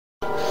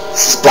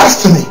This is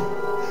blasphemy!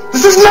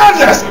 This is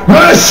madness!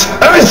 This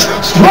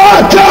is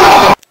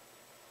Sparta!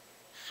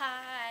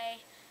 Hi.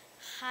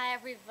 Hi,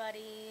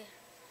 everybody.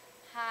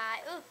 Hi.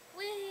 Ooh,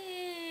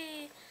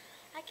 wee!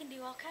 I can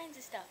do all kinds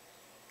of stuff.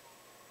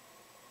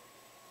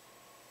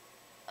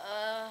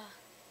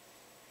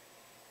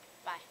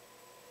 Bye.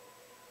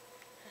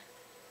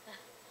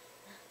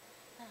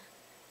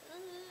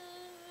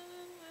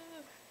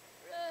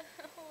 Run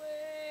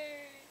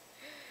away.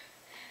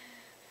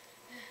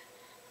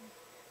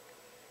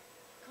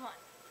 Come on.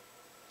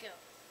 Go. I'm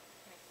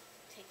gonna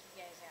take you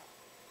guys out.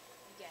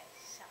 You guys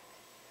suck.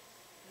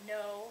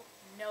 No.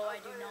 No, I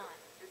do not.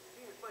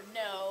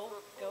 No.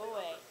 Go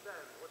away.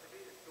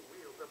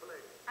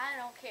 I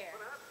don't care.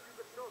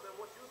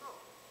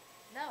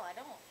 No, I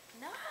don't.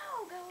 No,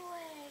 go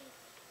away.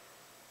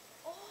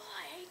 Oh,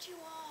 I hate you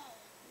all.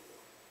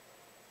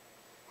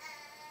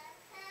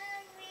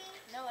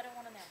 No, I don't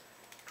want to know.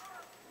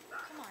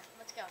 Come on,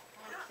 let's go. I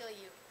want to kill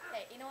you.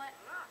 Hey, you know what?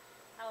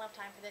 I don't have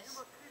time for this.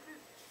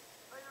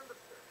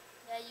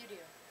 Yeah, you do.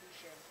 You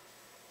should.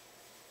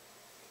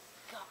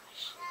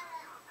 Gosh.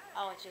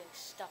 Always doing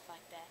stuff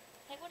like that.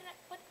 Hey, what did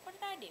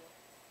I do?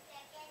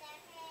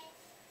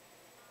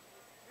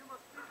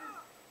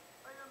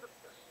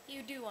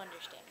 You do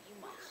understand. You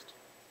must.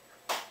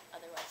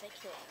 Otherwise, I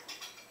kill you.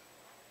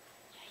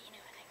 Yeah, you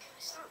know how that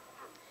goes.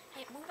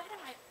 Hey, move out of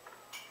my...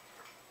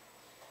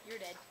 You're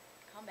dead.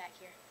 Come back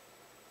here.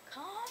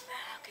 Come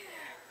back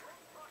here!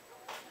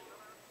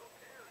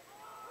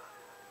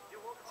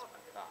 That's what I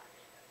thought.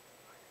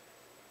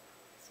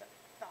 That's what I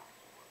thought.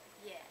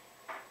 Yeah.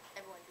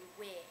 Everyone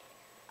beware.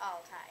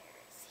 Altier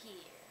is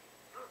here.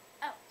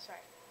 Oh,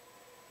 sorry.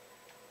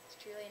 It's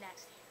truly an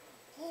accident.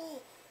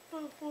 Oh!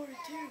 No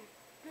 42!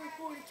 No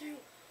 42!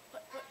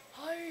 But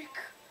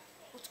hike!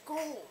 Let's go!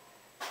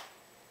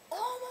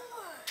 On my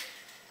way!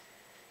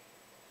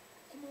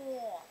 Come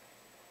on!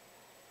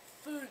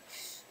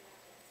 Face!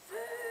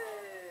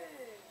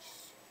 Face!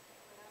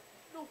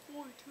 No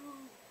 42!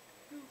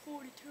 No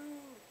 42!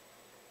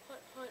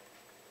 Hut, hut.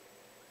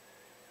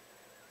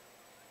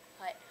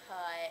 Hut,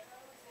 hut.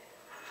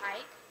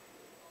 Hike?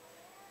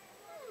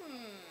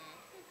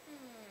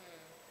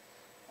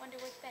 Wonder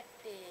what that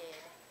did.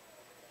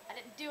 I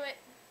didn't do it.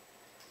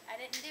 I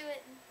didn't do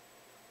it.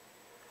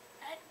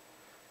 I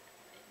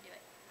didn't do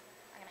it.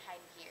 I'm gonna hide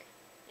in here.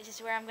 This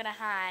is where I'm gonna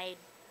hide.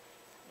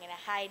 I'm gonna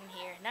hide in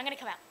here. Now I'm gonna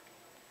come out.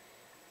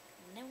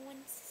 No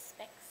one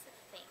suspects a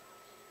thing.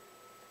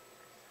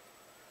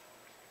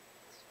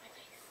 This is my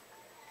face.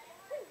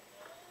 Woo.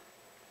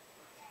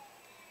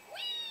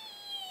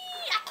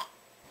 Whee!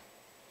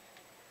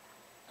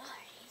 Oh,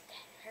 I hate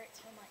that. It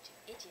hurts so much.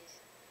 It itches.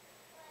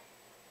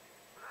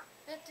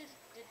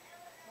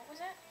 What was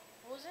that?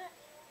 What was that?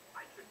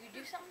 You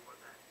do something?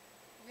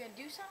 You gonna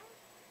do something?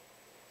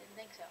 Didn't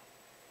think so.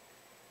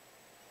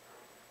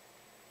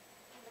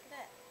 Oh, look at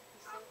that.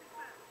 He's so...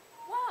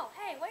 Whoa!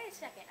 Hey, wait a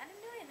second. I didn't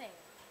do anything.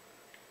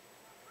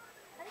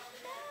 I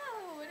didn't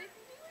know. I didn't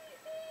do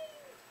anything.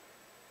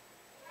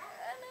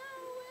 Run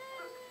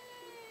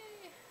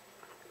away!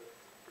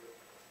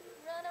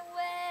 Run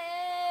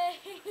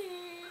away!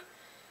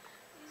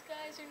 These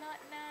guys are not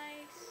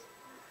nice.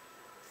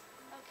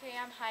 Okay,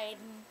 I'm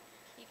hiding.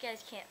 You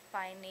guys can't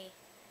find me.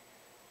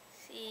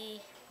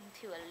 See, I'm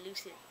too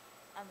elusive.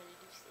 I'm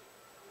elusive.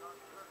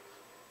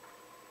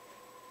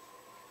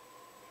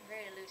 I'm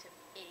very elusive,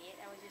 idiot.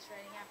 I was just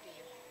running after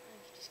you.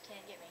 You just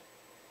can't get me.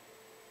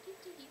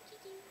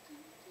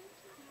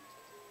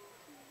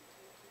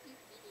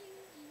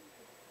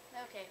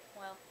 Okay,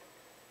 well,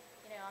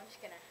 you know, I'm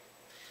just gonna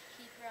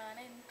keep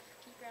running,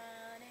 keep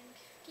running,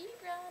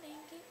 keep running,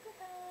 keep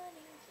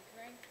running, keep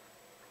running.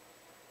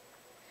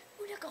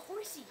 Ooh, look, a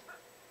horsey!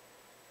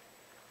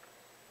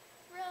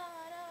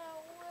 Run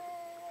away!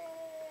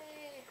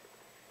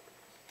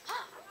 Ha!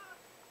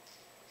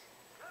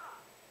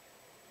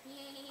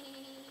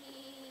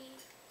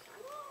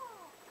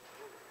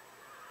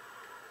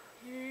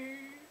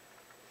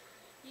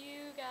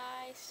 You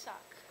guys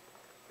suck.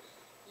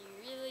 You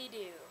really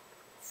do.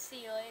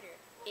 See you later,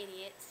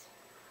 idiots.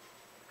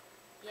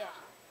 Yeah,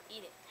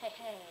 eat it. Hey,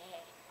 hey,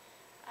 hey.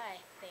 I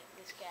think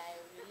this guy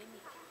really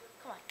needs it.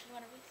 Come on, you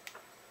want a piece?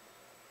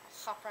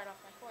 I'll hop right off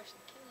my horse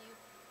and kill you.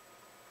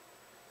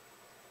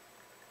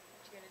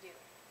 What you gonna do?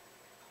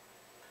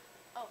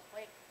 Oh,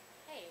 wait.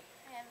 Hey,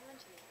 I have a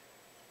bunch of you.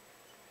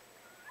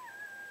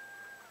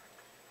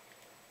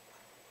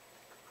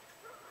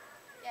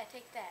 Yeah,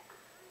 take that.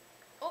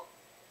 Oh!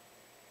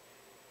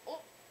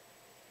 Oh!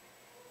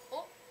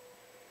 Oh!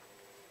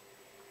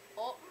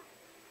 Oh!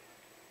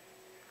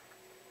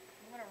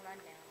 I'm gonna run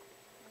now.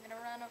 I'm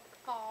gonna run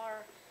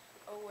far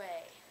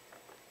away.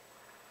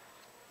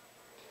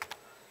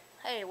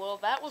 Hey, well,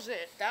 that was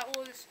it. That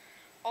was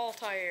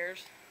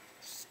Altier's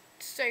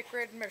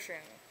sacred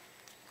mission.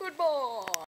 Goodbye!